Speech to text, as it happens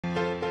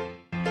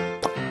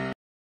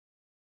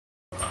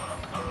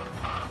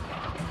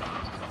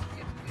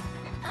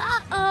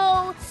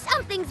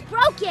Something's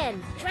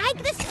broken! Drag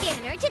the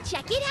scanner to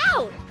check it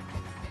out!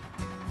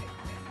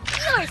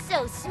 You're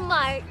so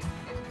smart!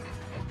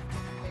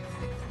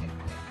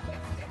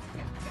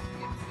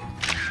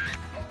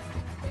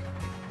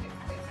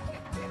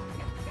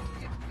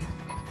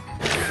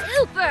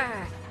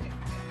 Super!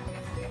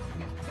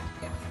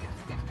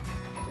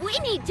 We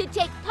need to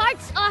take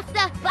parts off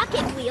the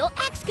bucket wheel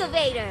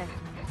excavator!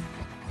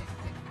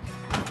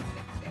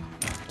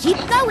 Keep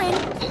going!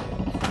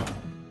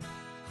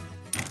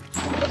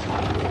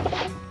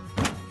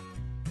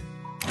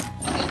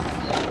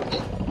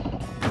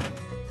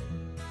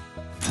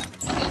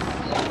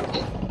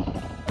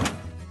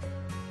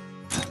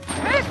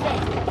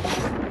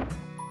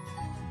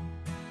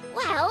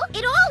 Well,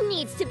 it all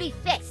needs to be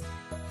fixed.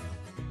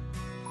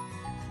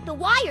 The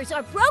wires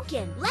are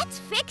broken. Let's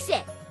fix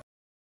it.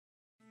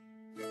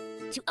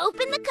 To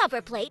open the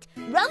cover plate,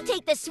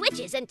 rotate the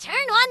switches and turn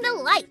on the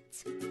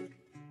lights.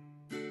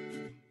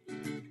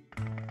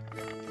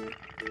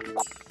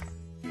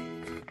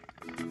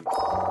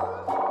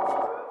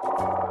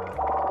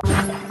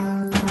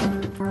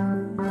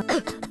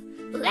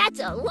 That's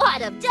a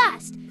lot of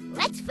dust.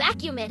 Let's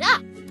vacuum it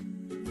up.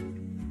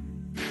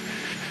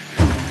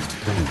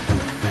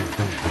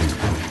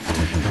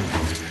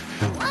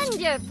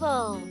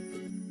 Wonderful!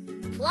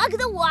 Plug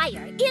the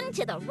wire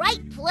into the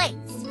right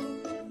place.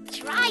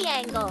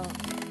 Triangle.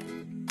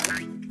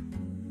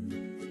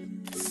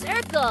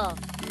 Circle.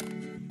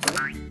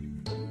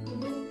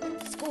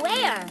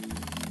 Square.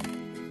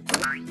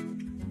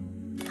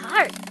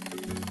 Heart.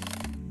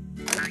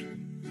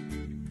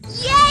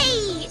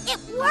 Yay! It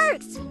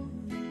works!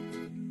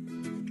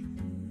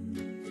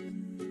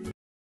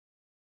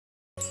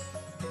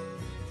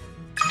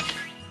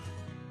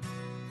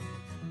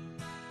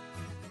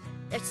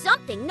 There's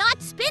something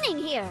not spinning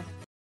here.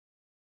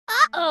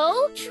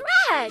 Uh-oh!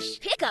 Trash!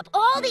 Pick up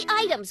all the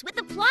items with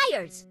the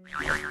pliers.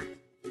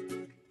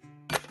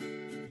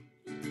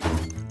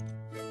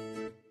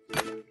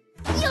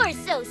 You're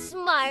so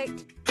smart!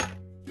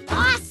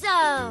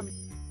 Awesome!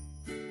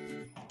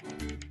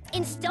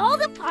 Install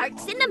the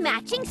parts in the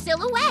matching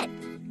silhouette.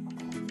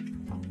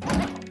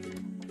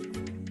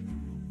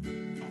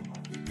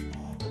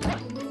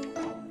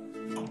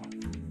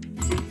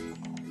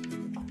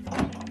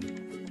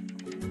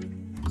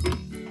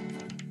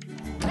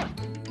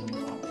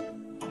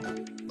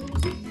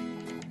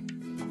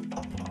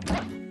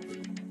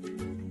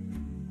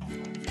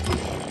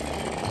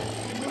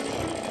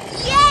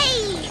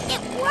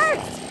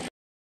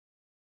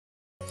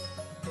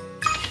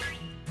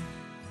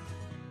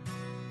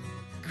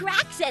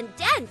 Cracks and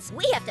dents,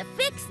 we have to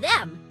fix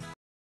them.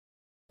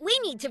 We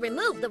need to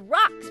remove the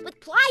rocks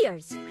with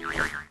pliers.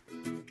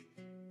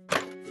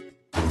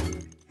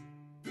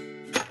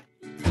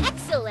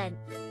 Excellent.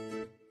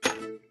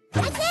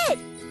 That's it.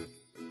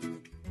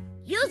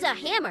 Use a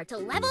hammer to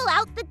level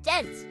out the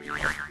dents.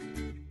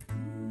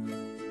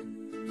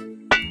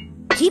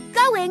 Keep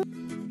going.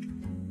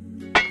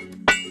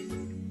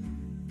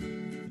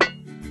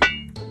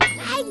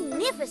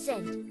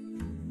 Magnificent.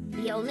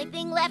 The only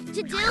thing left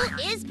to do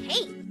is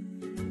paint.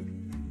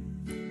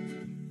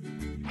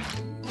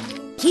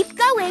 Keep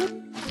going.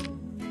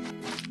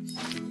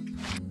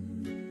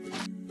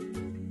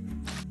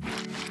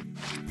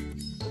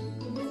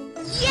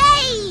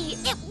 Yay!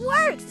 It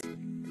works!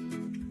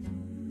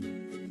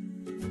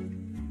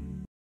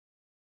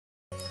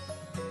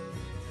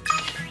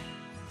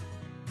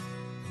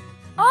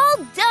 All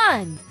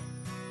done!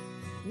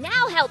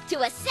 Now help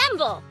to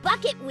assemble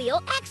Bucket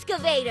Wheel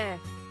Excavator.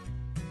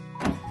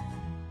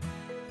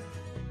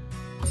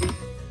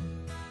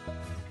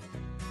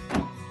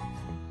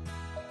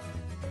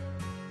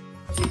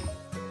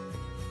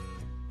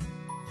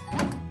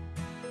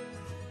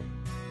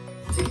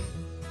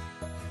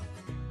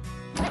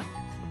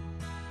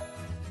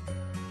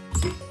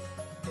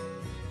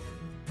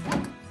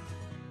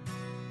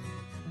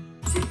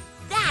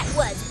 That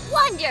was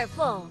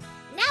wonderful!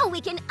 Now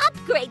we can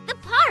upgrade the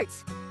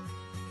parts!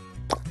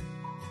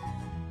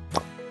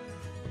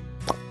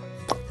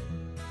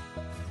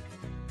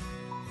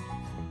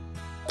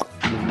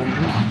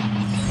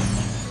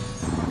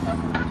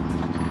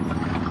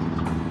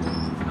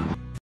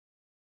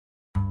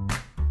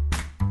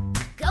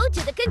 Go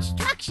to the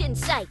construction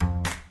site.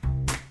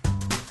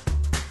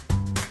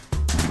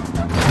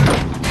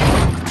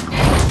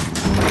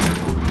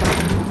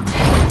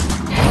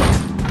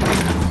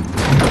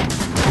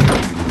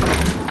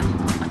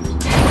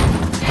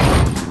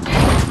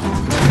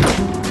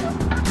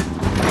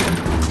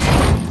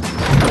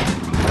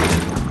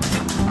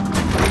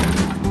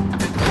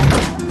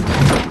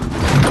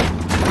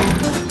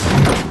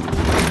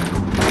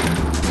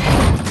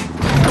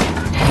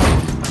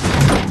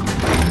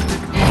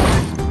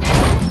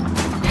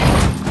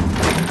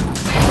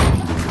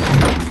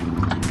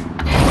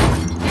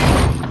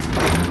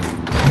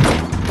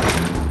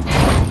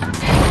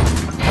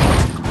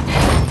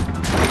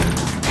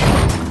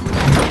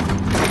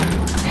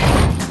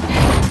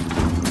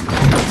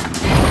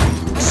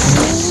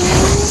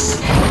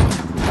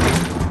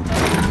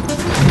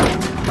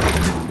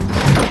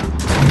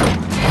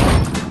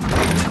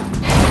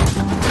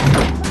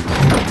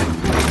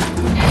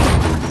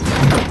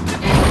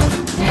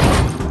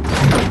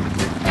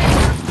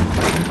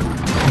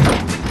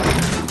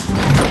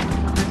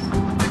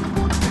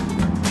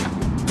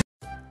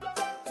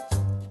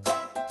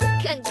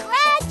 Congratulations!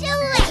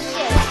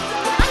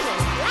 I'm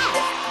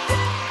impressed.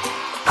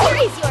 Here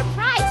is your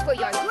prize for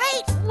your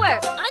great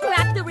work.